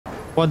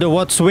Wonder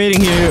what's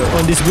waiting here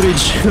on this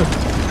bridge.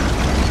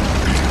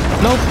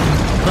 Nope,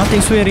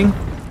 nothing's waiting.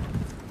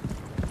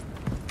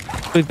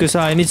 Because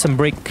I need some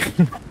break.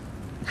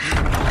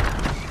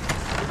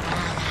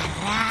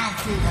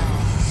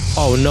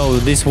 Oh no,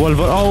 this wolf.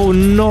 Oh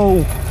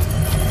no.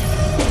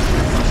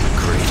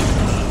 Great.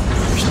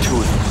 There's two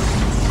of them.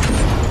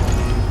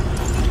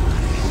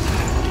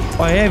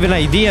 I have an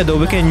idea though.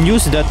 We can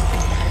use that.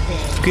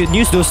 We can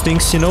use those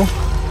things, you know.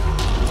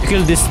 To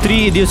kill these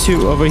 3 idiots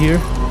over here.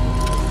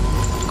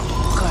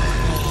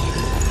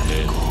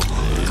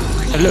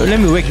 Let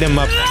me wake them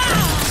up.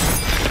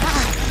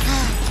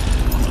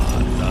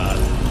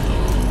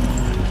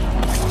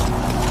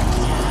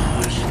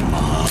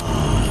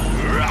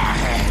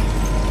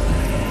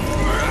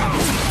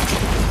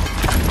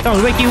 Oh,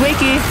 wakey,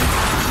 wakey!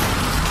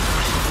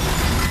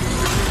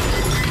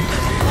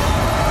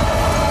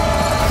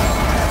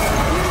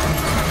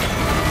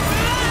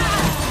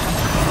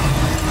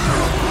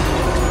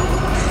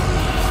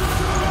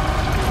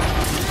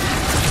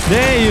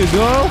 There you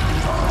go!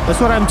 That's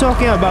what I'm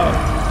talking about.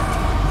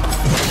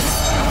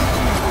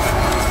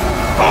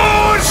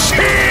 Oh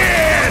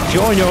shit!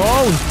 You're on your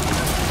own!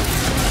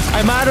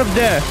 I'm out of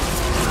there!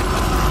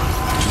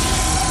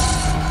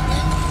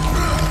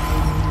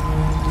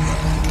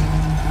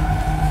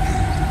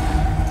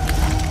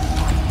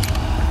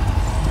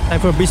 Time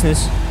for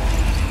business.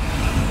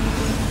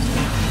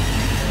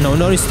 No,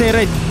 no, stay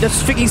right.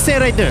 Just freaking stay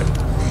right there.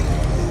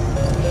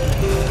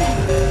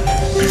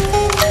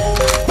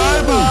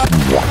 Bye bye.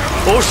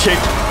 Oh shit!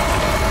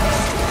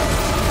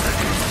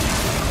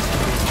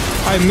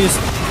 I missed.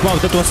 Wow,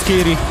 that was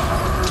scary.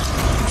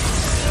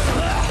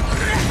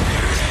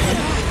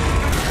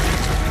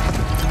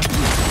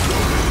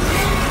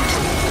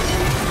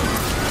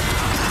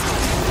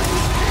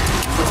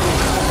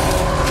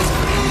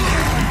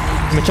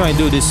 Let me try and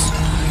do this.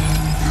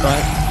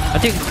 Right. I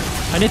think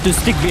I need to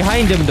stick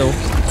behind them though.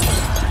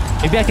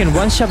 Maybe I can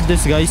one-shot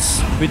this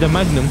guys with the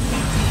magnum.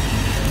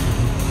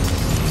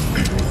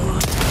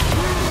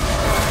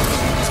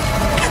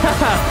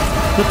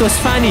 That was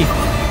funny.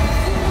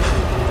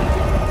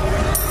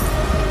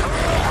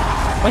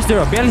 Why is there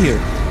a bell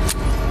here?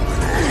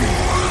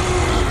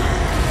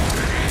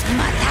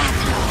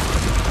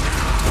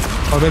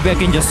 Or maybe I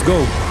can just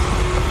go.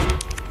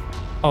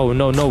 Oh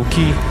no, no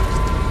key.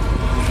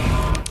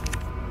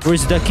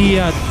 Where's the key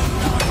at?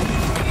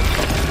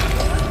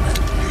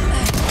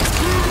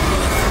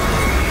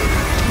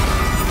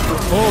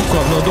 Oh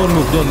crap, no, don't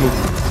move, don't move.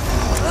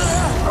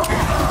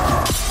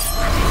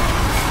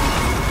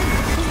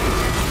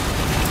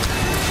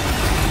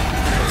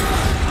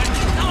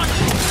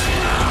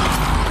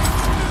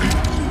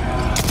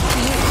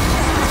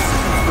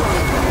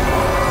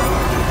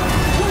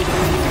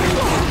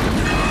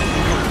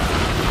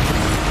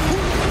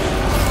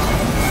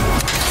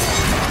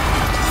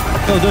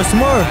 Oh, there's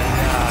more!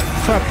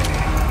 Crap.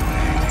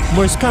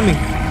 More's coming.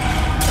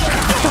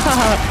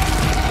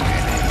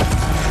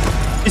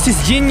 This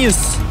is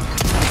genius!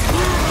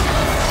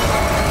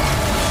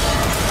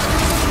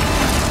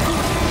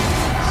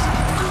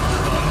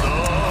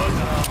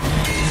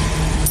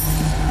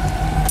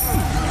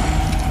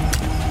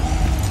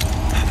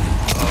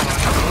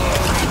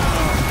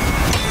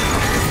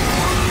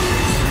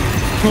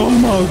 Oh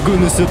my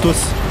goodness, that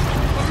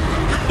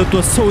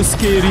was so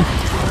scary.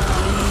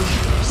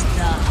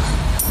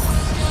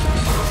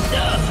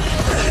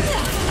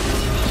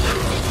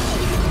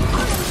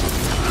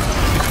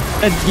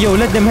 Yo,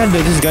 let them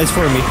handle these guys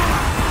for me.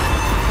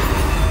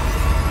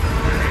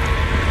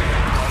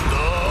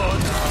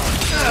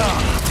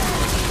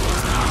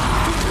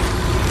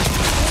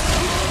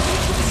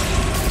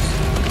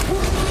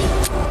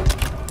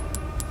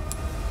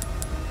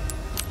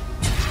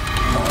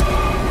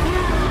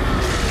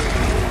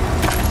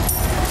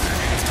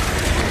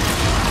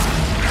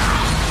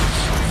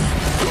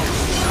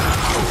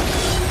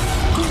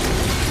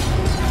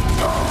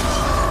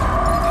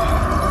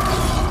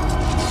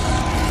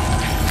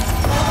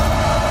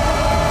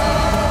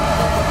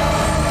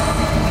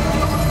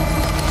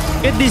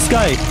 Get this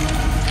guy!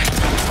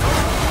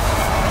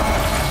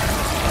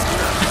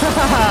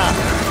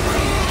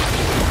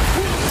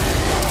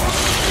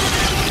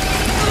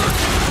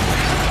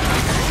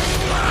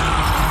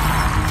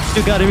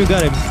 You got him, you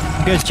got him.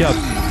 Good job.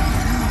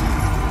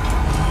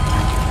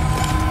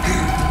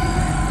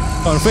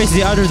 Come on, face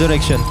the other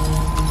direction.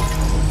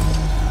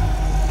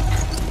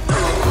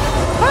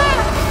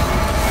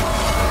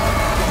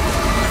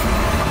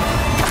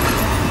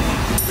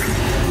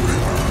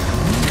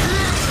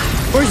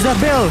 Where's the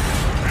bell?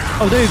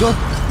 Oh, there you go.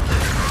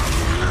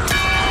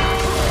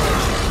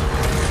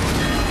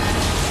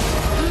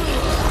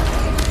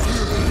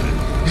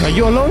 Are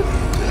you alone?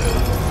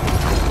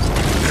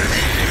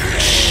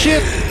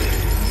 Shit!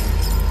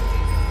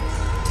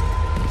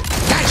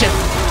 Catch it!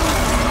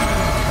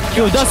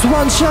 Yo, that's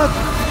one shot!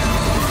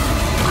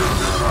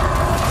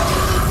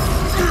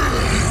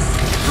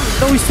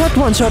 No, it's not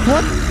one shot,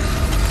 what?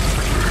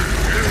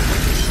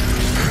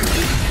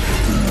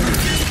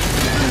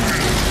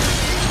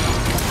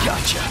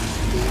 Gotcha.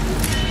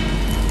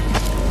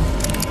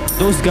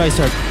 Those guys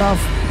are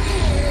tough.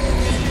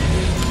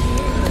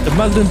 The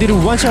Magnum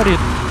didn't one-shot it.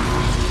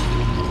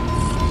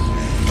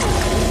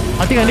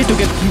 I think I need to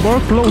get more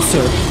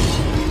closer.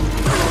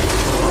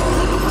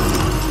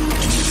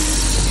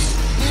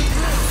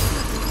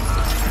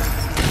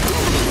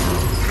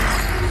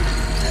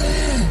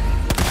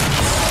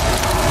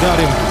 Got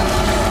him.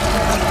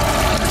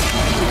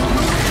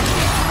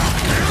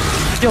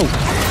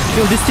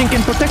 Yo, this thing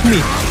can protect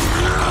me.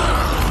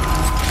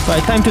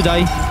 Right, time to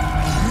die.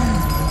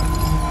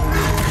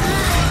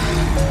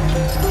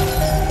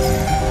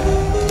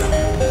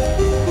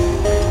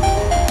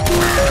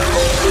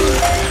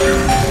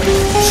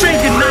 Say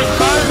goodnight,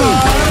 Barbie.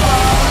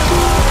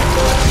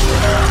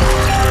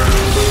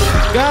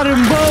 Got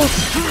him both.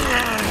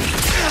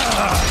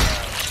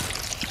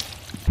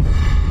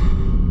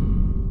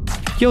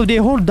 Yo, they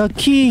hold the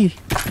key.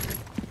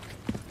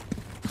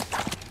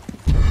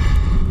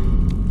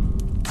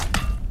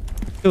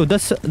 Yo,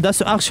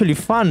 that's actually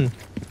fun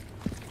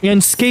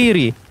and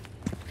scary.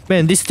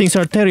 Man, these things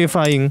are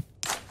terrifying.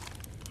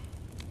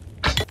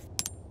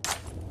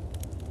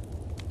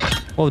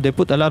 Oh, they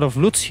put a lot of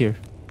loots here.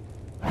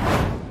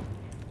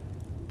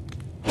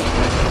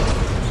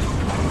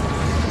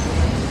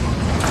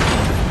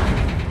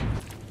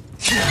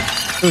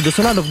 Oh, there's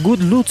a lot of good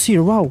loots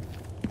here. Wow.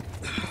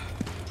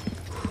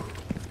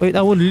 Wait,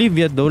 I won't leave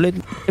yet though. Let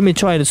me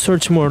try to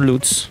search more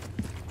loots.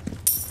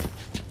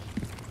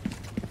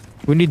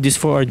 We need this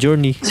for our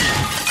journey.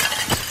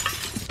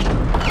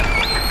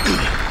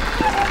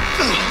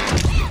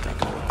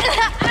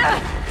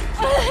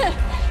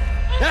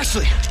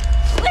 Ashley,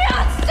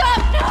 Leon, stop!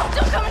 No,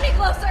 don't come any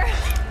closer!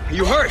 are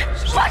you hurt?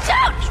 Watch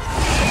out!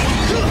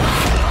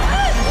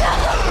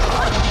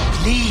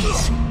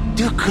 Please,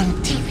 do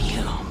continue.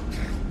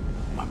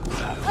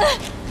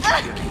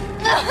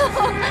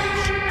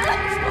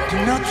 Do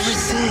not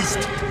resist,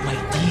 my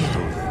dear.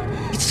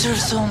 It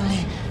serves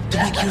only to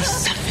make you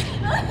suffer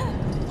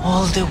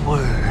all the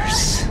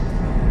worse.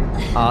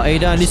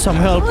 Ada needs some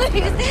help.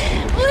 Please,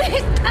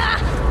 please!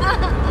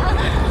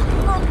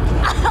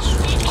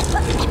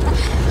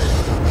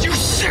 You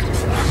sick!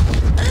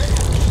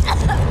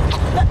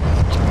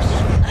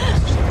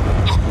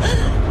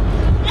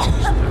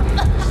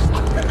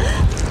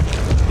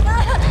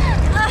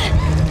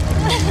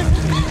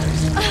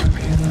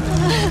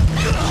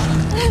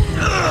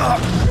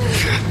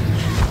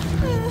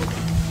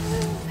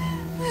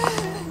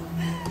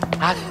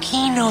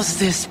 Aquí nos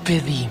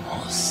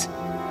despedimos,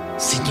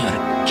 señor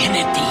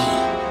Kennedy.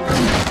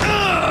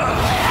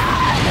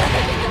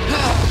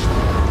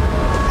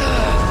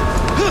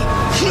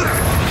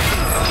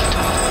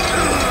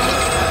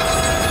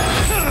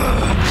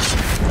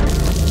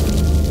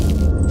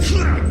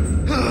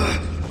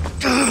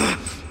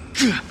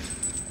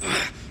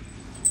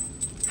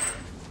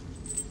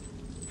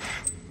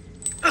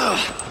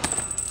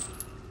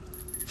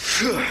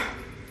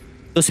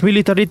 Those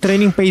military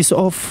training pays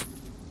off.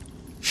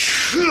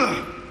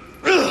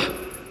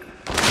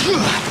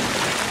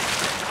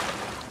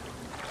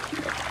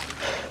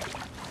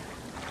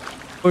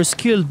 We're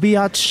skilled,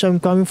 biatch. I'm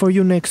coming for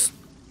you next.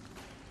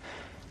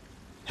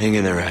 Hang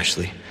in there,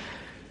 Ashley.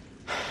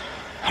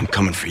 I'm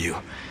coming for you.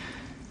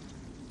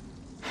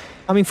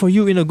 Coming for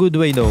you in a good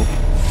way though.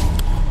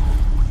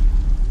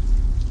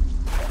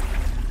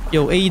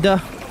 Yo,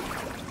 Ada.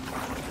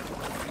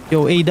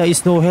 Yo, Ada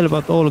is no help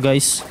at all,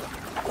 guys.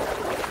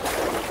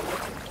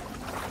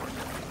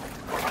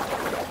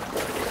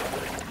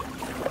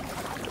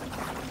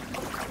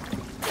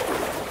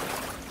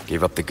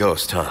 Gave up the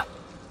ghost, huh?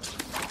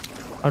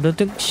 I don't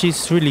think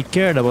she's really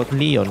cared about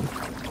Leon.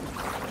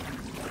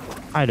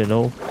 I don't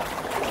know.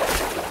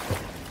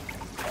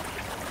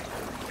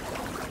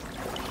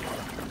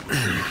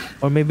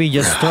 Or maybe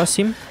just trust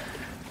him.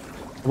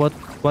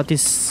 What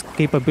his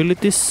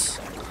capabilities?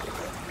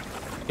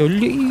 Yo,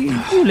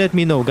 you let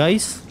me know,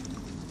 guys.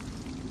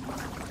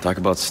 Talk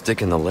about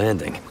sticking the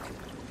landing.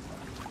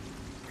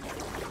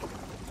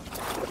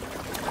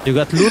 You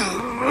got loot?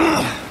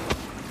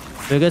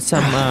 You got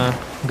some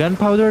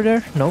gunpowder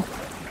there? No?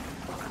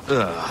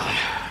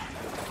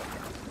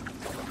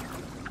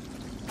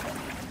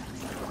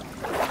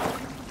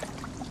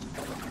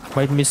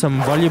 Might be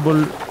some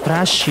valuable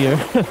trash here.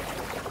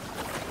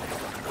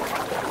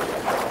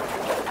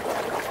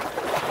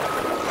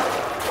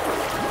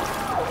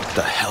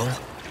 The hell?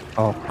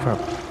 Oh crap.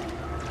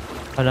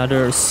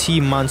 Another sea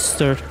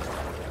monster.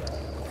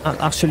 Not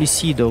actually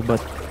sea though,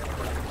 but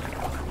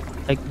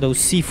like those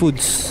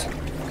seafoods.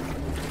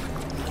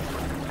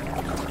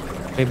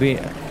 Maybe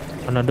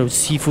another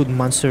seafood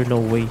monster, no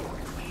way.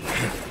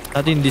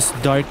 Not in this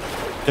dark,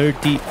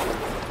 dirty,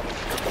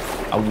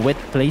 a wet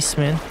place,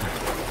 man.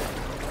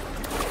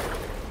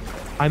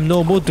 I'm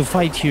no mood to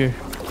fight here.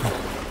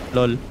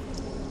 Lol.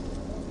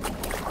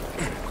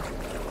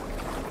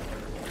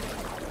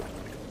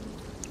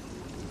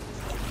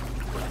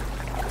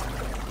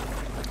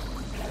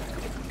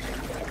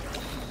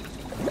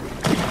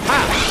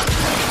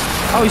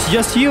 Oh, it's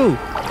just you.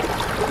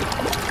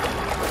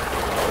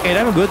 Okay,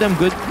 I'm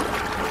good.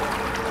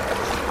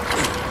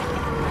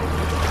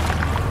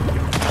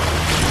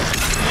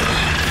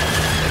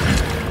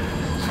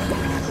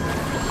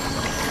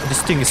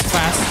 thing is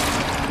fast.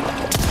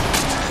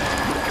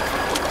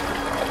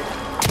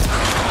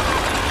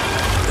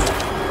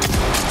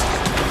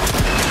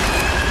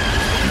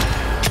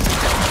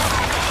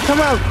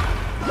 Come out!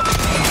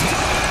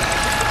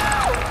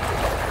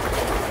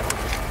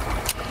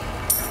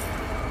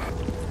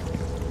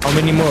 How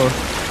many more?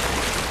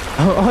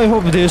 I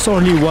hope there's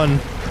only one.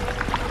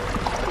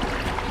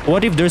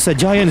 What if there's a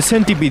giant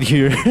centipede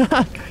here?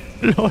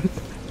 Lol.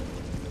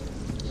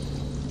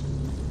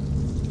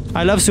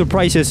 I love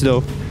surprises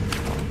though.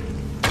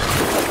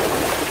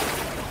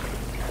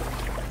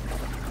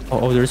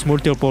 Oh, there's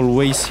multiple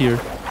ways here.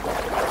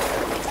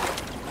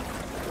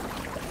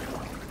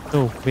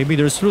 Oh, maybe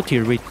there's loot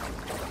here. Wait.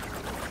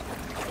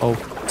 Oh,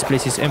 this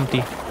place is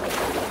empty.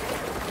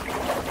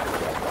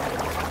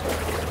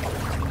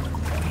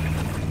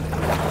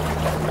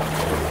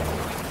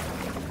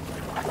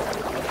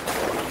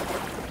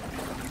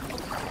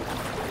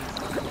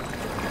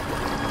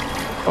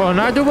 Oh,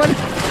 another one?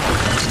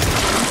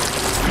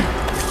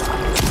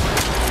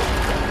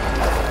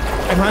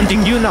 I'm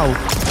hunting you now,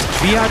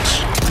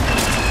 biatch.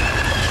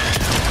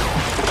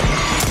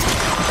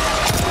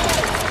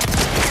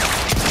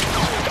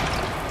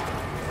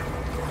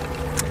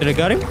 Did I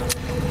got him?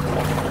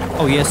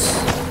 Oh, yes.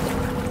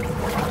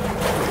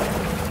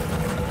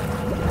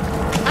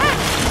 Ah!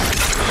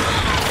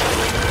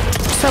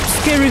 Stop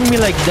scaring me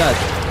like that.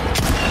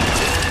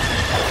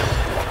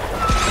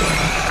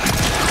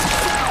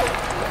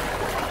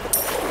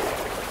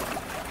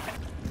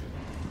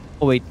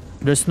 Oh, wait.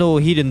 There's no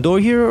hidden door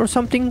here or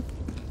something?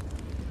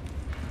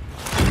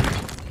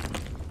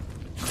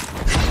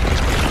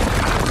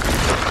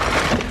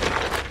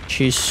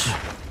 Sheesh.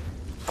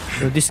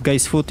 So this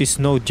guy's foot is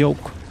no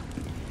joke.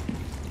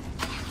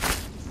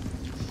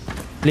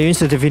 Claims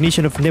the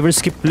definition of never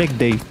skip leg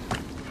day.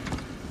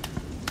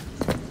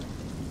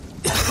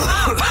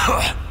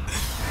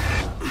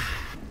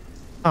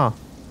 Ah.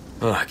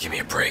 Oh, give me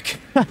a break.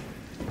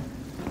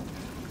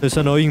 Those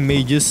annoying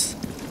mages.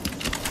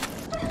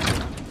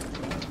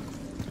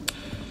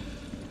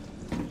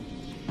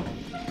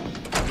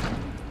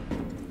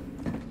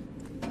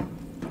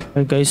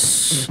 Alright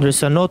guys,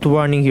 there's a note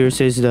warning here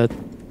says that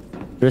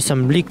there's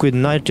some liquid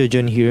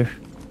nitrogen here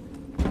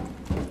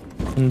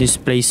in this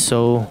place,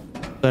 so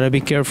gotta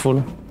be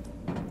careful.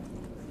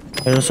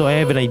 And also I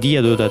have an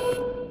idea though that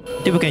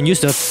I think we can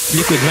use that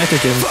liquid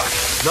nitrogen.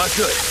 Fuck, not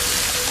good.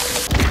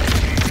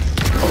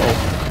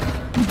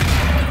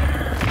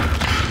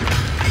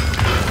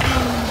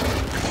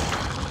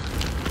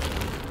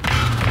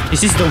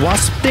 Is this the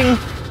wasp thing?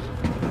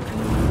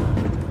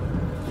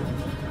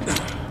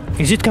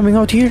 Is it coming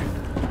out here?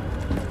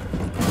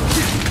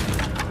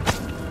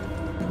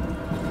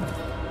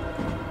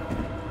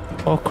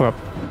 Oh crap.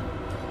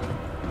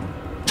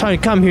 Try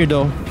to come here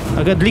though.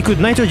 I got liquid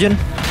nitrogen.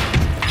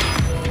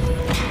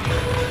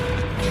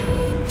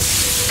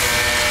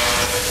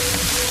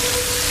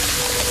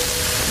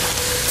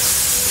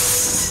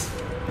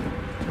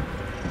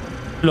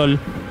 Lol.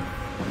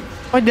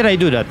 Why did I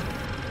do that?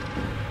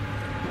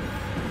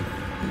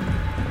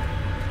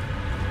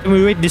 Can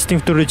we wait this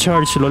thing to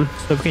recharge, lol,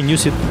 so we can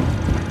use it?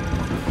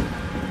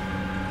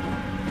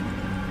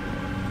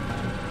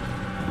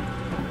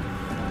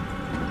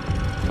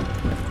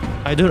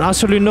 I don't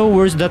actually know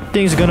where that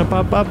thing's gonna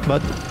pop up,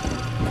 but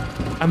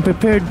I'm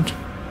prepared.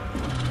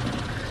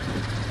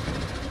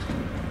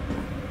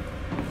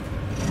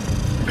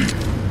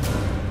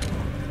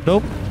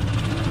 Nope.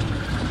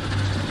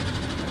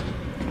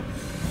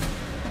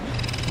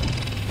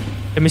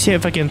 Let me see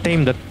if I can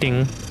tame that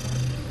thing.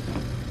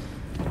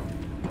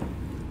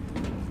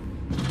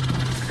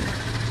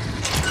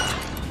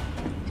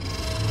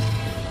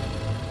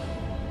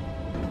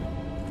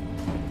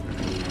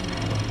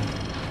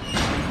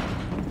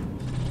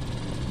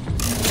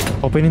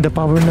 Opening the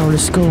power now,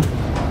 let's go.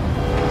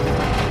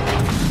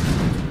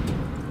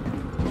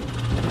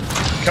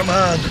 Come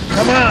on,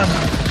 come on!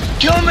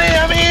 Kill me,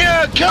 I'm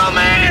here! Kill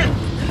me!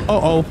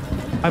 Uh-oh.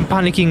 I'm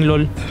panicking,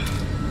 lol.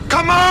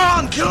 Come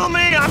on, kill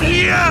me, I'm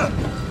here!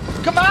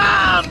 Come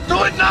on,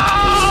 do it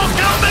now!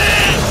 Kill me!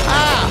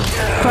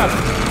 Crap.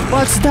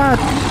 What's that?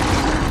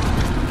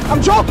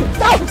 I'm joking!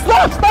 Stop,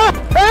 stop, stop!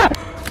 Ah!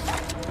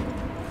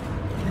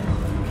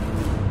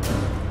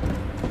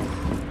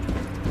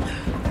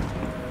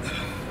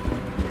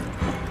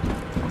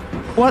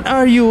 What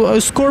are you,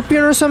 a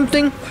scorpion or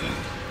something?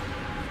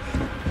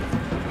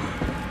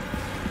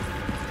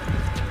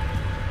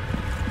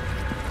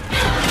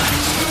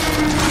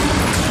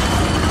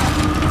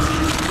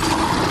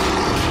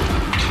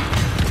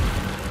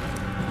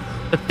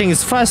 That thing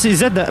is fast. Is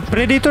that the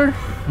predator?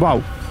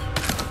 Wow.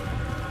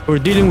 We're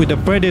dealing with the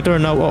predator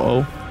now.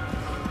 Uh-oh.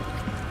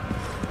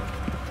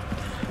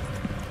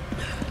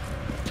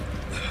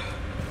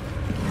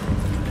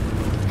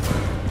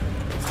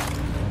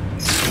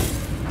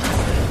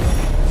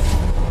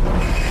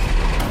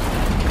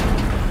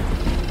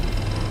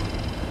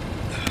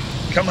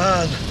 Come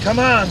on, come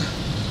on!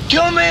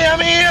 Kill me, I'm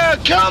here!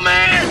 Kill me!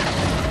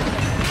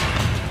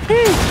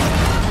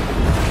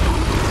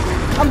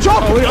 I'm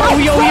joking! Oh,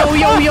 yo, yo,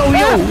 yo, yo,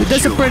 yo!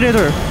 That's a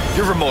predator!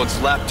 You're Ramon's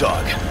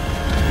lapdog.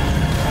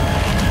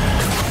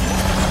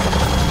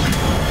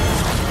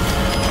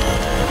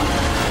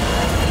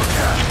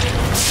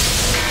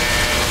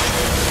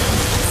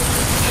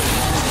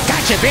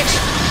 Gotcha, bitch!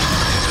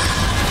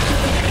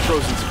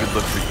 Frozen's a good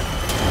look for you.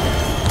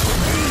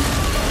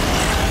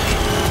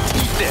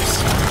 Eat this.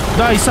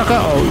 Die,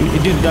 sucker! Oh,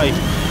 it didn't die.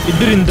 It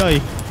didn't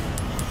die.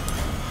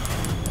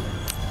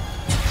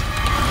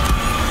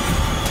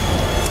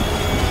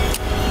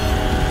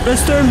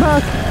 Let's turn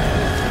back.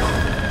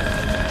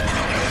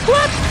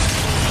 What?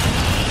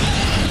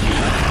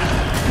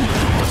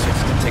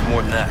 It's gonna take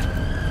more than that.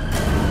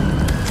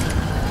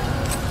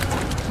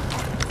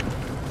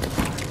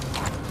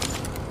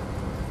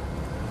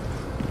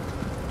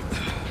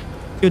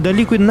 Yo, the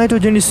liquid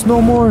nitrogen is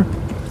no more.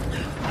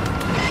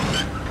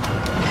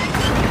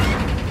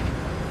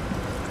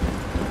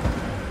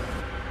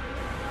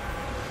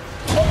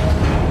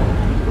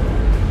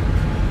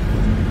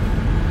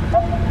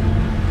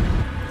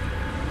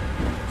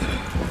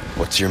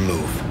 What's your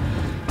move?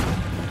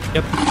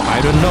 Yep,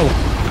 I don't know.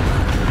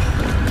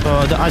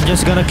 I'm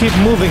just gonna keep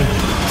moving.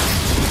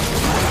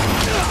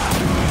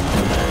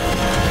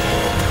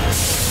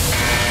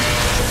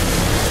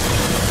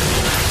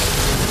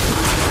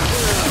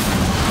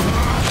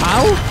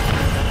 Ow!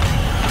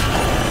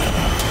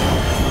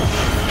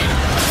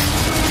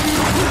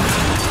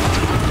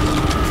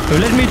 So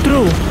let me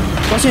through.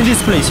 What's in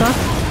this place, huh?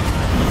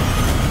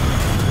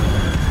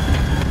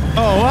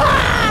 Oh,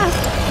 ah!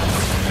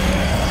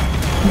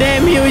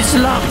 Damn you, it's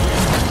locked.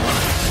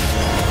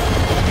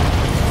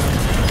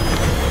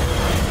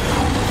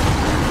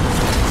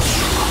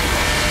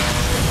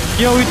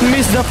 Yo, it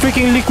missed the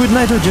freaking liquid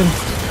nitrogen.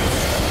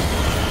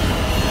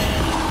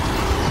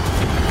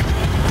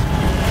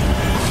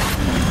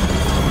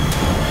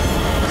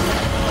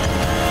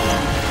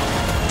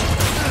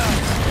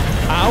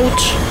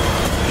 Ouch.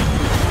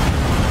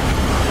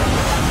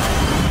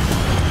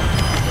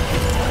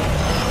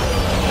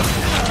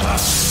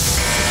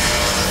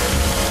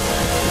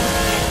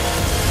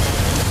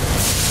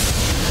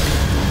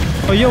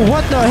 Oh, yo,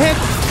 what the heck?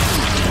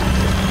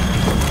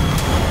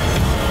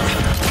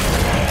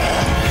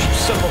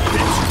 Son of a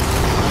bitch.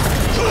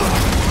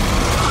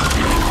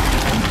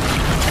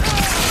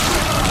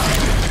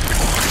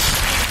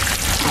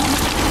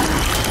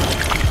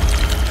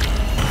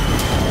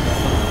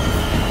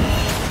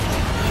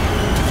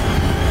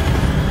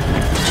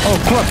 Oh,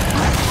 crap.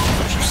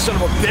 You son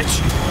of a bitch.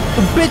 A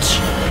bitch.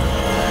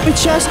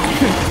 Bitch ass.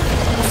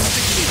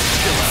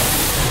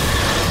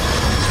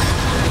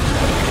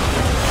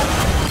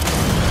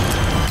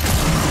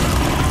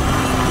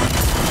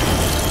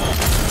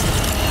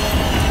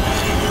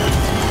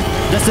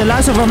 That's the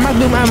last of our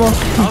magnum ammo.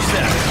 How's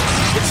that?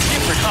 It's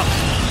different, huh?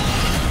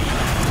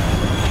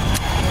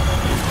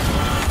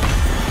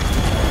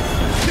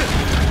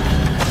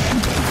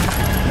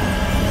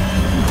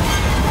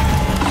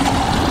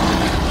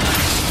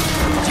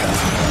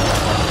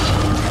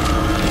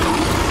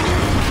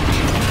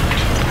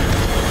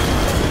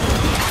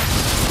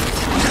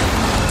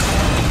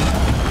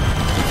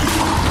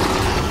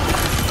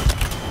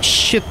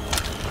 Shit.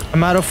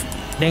 I'm out of...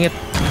 Dang it.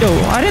 Yo,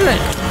 I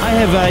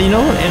have you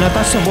know, an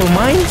attachable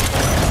mine.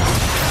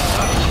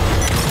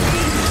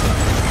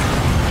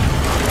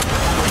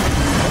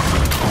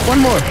 One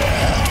more.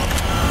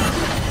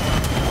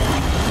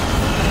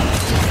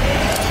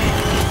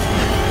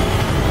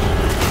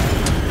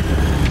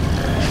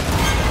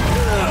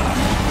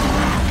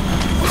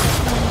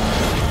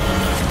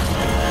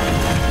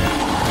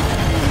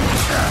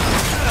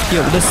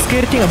 Yo, the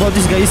scary thing about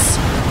this guy is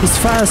he's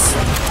fast.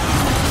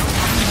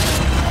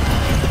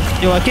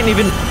 Yo, I can't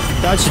even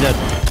dodge that.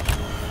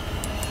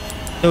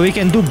 So we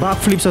can do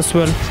backflips as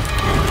well.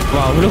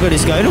 Wow, look at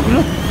this guy. Look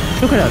at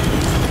that.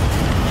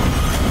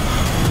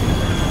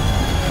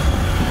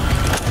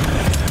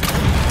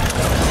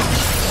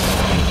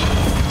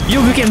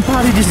 Yo, we can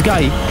parry this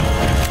guy.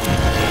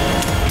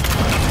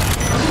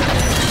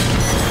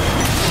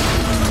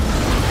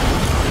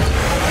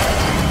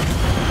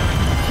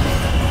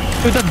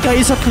 Yo, that guy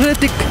is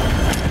athletic.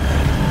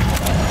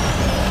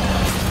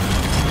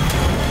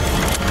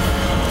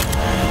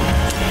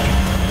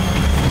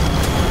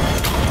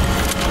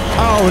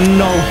 Oh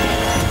no.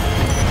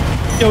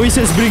 Yo, he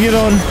says bring it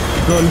on.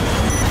 Lol.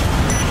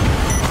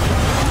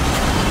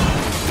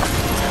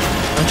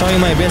 I'm trying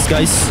my best,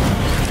 guys.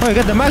 Oh, I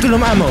got the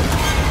magnum ammo.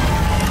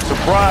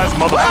 Surprise,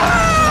 mother.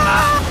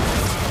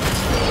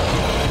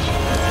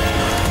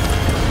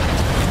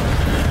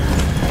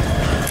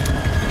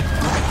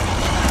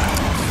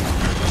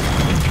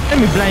 Let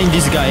me blind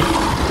this guy.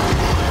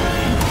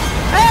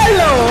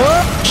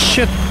 Hello!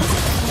 Shit.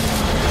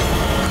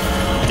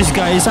 This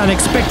guy is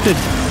unexpected.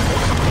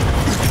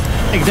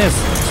 Like this.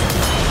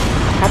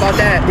 How about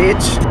that,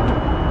 bitch?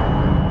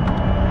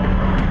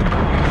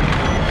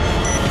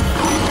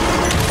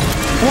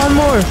 One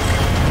more.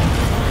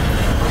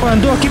 Come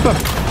on, do a keep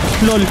up.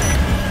 Lol.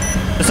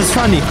 This is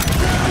funny.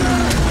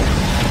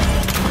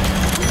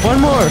 One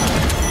more.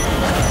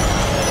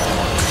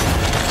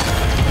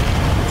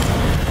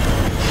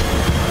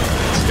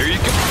 Here you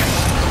go.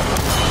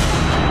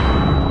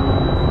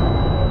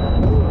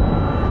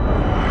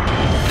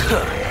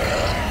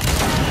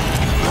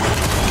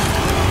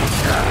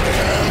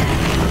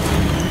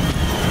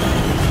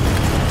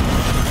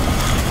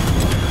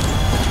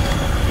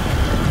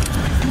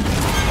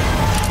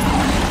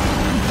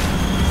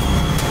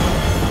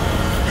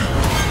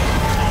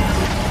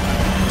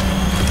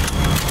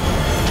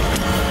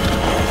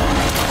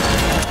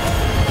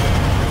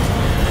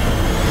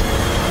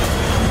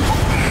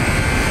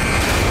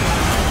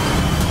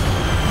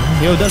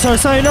 Yo, that's our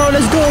sign now.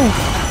 Let's go.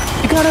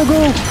 We gotta go.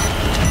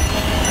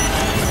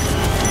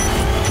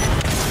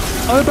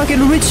 I hope I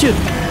can reach it.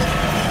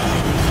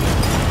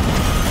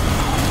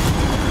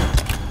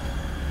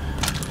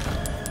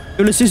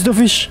 Yo, let's use the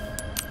fish.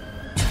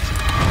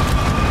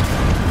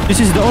 This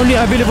is the only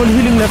available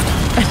healing left.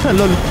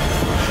 Lol.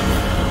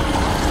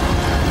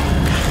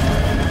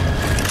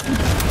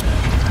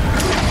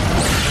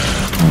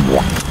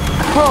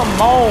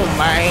 Come on,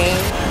 man.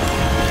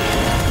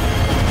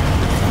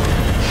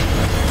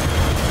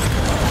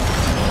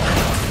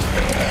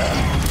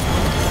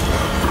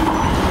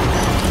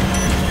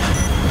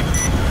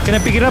 Can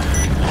I pick it up?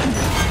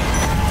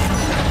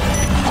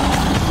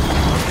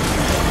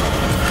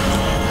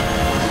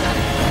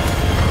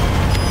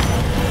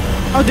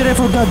 How did I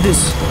forget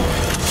this?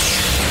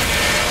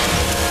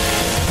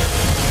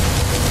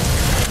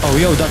 Oh,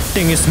 yo, that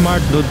thing is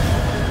smart, dude.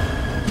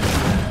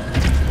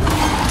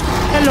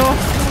 Hello.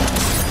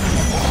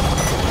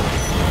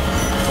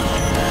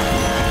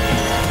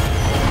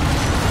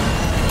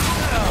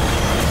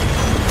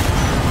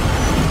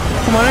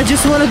 Come on, I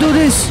just want to do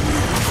this.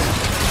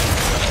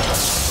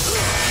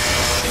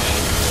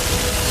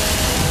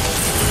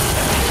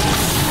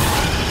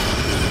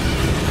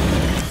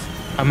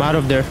 I'm out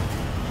of there.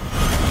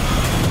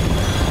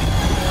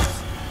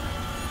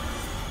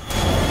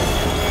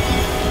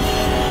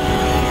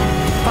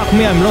 Fuck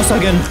me, I'm lost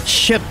again.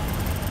 Shit.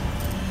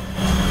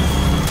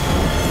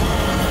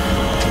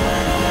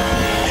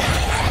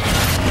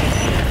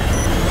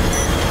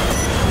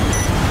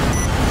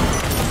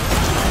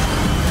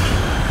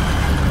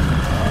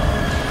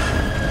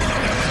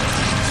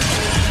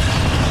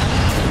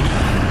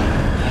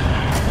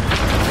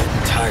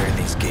 I'm tired of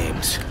these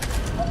games.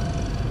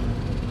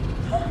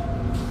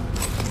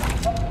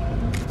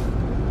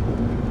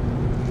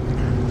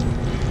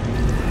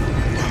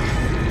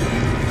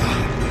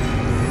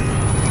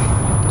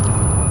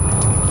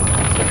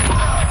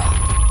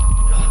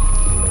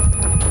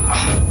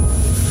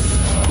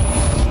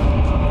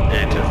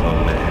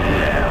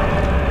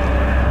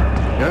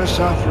 Your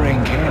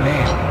suffering can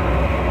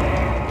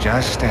end,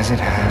 just as it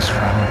has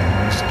from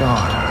his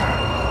daughter.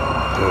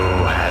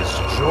 Who has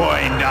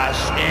joined us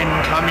in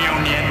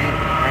communion,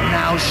 and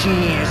now she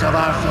is of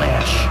our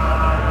flesh.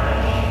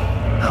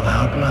 Of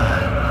our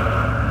blood.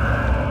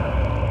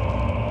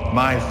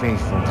 My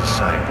faithful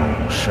disciple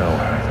will show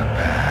her the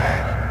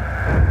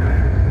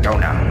path. Go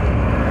now.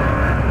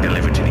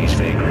 Deliver to these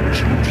vagrant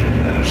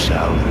children their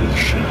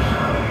salvation.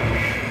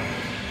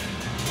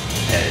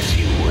 As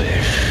you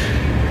wish.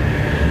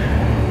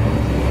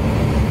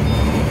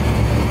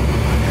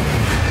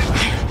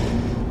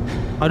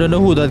 I don't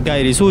know who that guy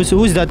is. Who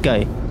is that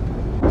guy?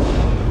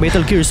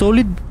 Metal Gear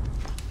Solid?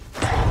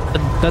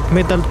 That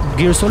Metal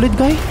Gear Solid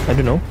guy? I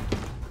don't know.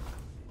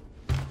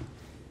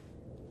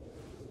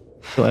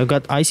 So I've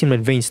got ice in my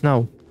veins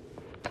now.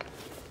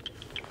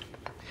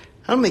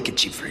 I'll make it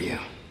cheap for you.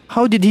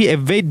 How did he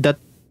evade that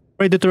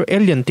predator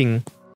alien thing?